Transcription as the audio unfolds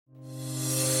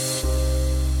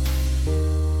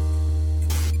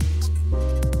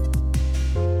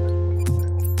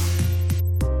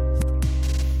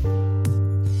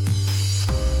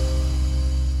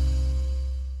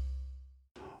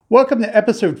Welcome to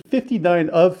episode 59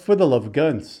 of For the Love of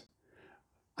Guns.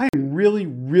 I am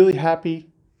really happy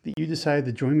that you decided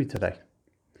to join me today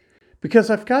because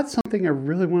I've got something I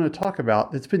really want to talk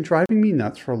about that's been driving me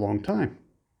nuts for a long time.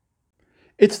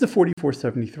 It's the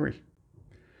 4473.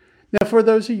 Now, for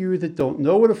those of you that don't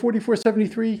know what a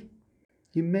 4473,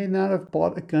 you may not have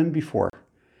bought a gun before.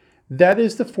 That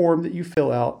is the form that you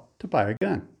fill out to buy a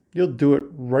gun. You'll do it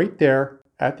right there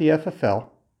at the FFL.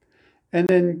 And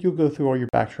then you'll go through all your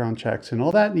background checks and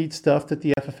all that neat stuff that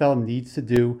the FFL needs to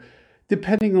do,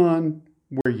 depending on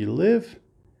where you live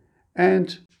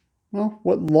and, well,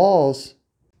 what laws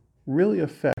really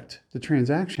affect the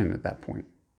transaction at that point.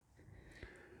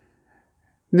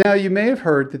 Now, you may have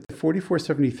heard that the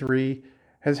 4473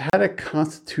 has had a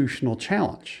constitutional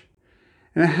challenge,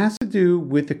 and it has to do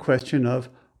with the question of,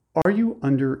 are you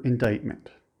under indictment?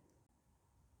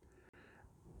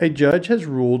 A judge has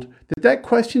ruled that that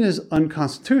question is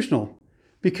unconstitutional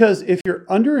because if you're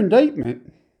under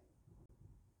indictment,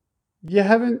 you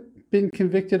haven't been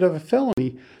convicted of a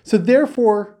felony. So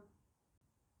therefore,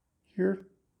 you're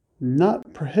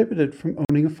not prohibited from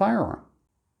owning a firearm.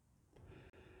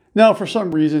 Now, for some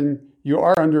reason, you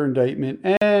are under indictment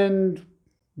and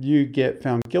you get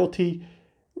found guilty.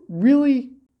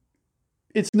 Really,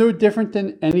 it's no different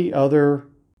than any other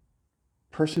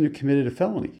person who committed a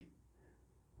felony.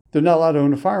 They're not allowed to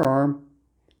own a firearm.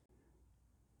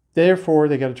 Therefore,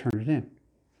 they got to turn it in.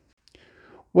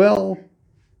 Well,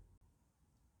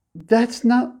 that's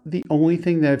not the only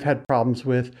thing that I've had problems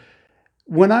with.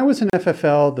 When I was in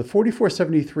FFL, the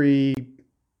 4473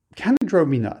 kind of drove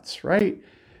me nuts, right?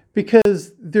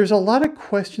 Because there's a lot of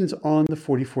questions on the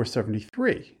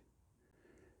 4473.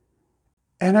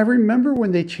 And I remember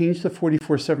when they changed the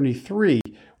 4473,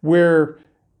 where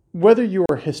whether you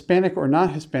were Hispanic or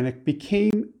not Hispanic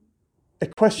became a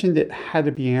question that had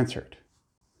to be answered.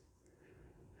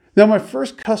 Now, my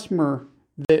first customer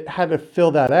that had to fill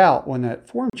that out when that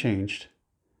form changed,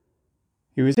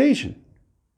 he was Asian.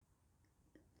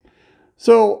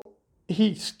 So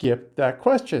he skipped that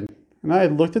question. And I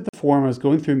looked at the form, I was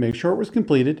going through, make sure it was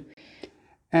completed.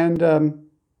 And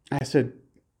I said,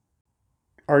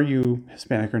 are you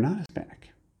Hispanic or not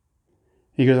Hispanic?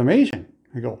 He goes, I'm Asian.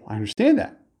 I go, I understand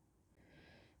that.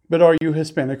 But are you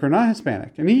Hispanic or not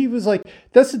Hispanic? And he was like,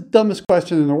 that's the dumbest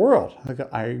question in the world.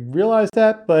 I realized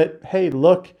that, but hey,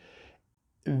 look,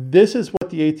 this is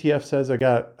what the ATF says I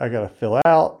got to fill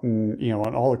out, and and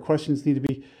all the questions need to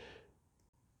be,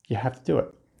 you have to do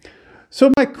it.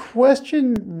 So my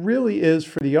question really is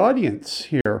for the audience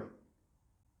here,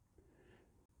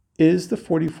 is the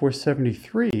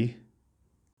 4473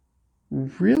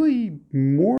 really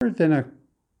more than a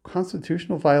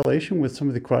constitutional violation with some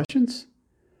of the questions?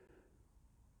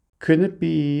 Couldn't it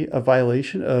be a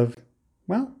violation of,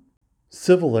 well,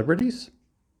 civil liberties?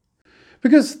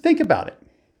 Because think about it.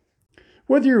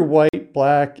 Whether you're white,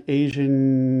 black,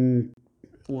 Asian,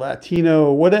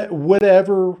 Latino,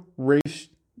 whatever race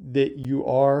that you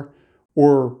are,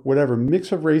 or whatever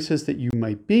mix of races that you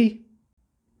might be,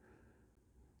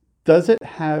 does it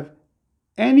have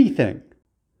anything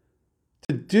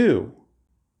to do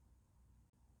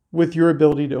with your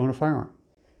ability to own a firearm?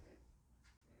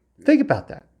 Think about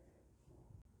that.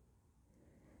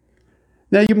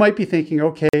 Now, you might be thinking,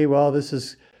 okay, well, this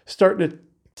is starting to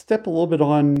step a little bit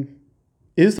on,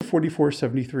 is the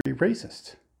 4473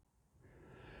 racist?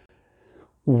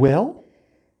 Well,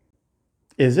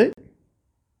 is it?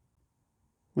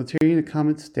 Let's hear you in the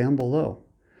comments down below.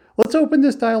 Let's open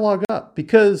this dialogue up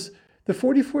because the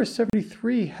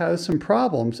 4473 has some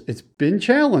problems. It's been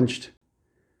challenged.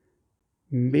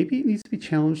 Maybe it needs to be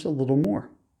challenged a little more.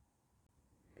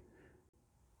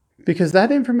 Because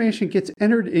that information gets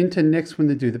entered into NICS when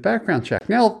they do the background check.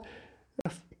 Now,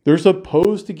 they're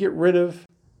supposed to get rid of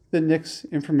the NICS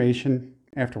information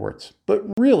afterwards. But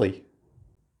really,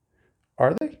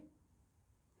 are they?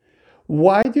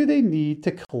 Why do they need to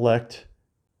collect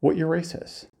what your race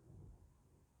is?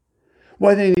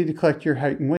 Why do they need to collect your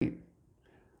height and weight?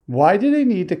 Why do they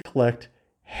need to collect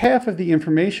half of the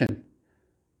information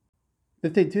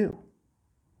that they do?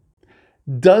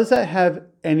 Does that have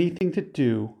anything to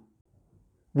do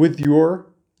with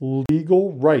your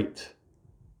legal right?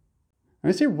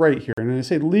 And I say right here, and I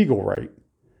say legal right.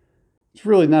 It's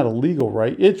really not a legal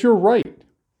right. It's your right.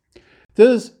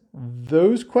 Does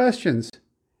those questions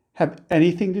have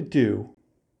anything to do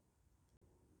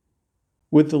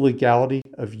with the legality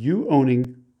of you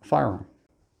owning a firearm?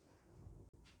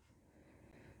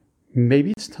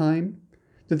 Maybe it's time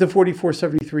that the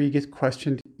 4473 gets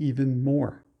questioned even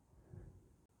more.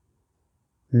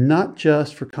 Not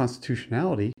just for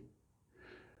constitutionality,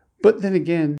 but then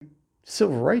again,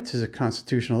 Civil rights is a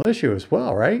constitutional issue as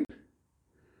well, right?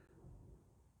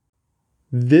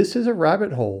 This is a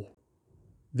rabbit hole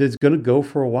that's going to go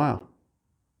for a while.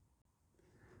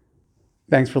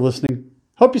 Thanks for listening.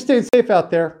 Hope you stayed safe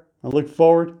out there. I look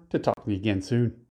forward to talking to you again soon.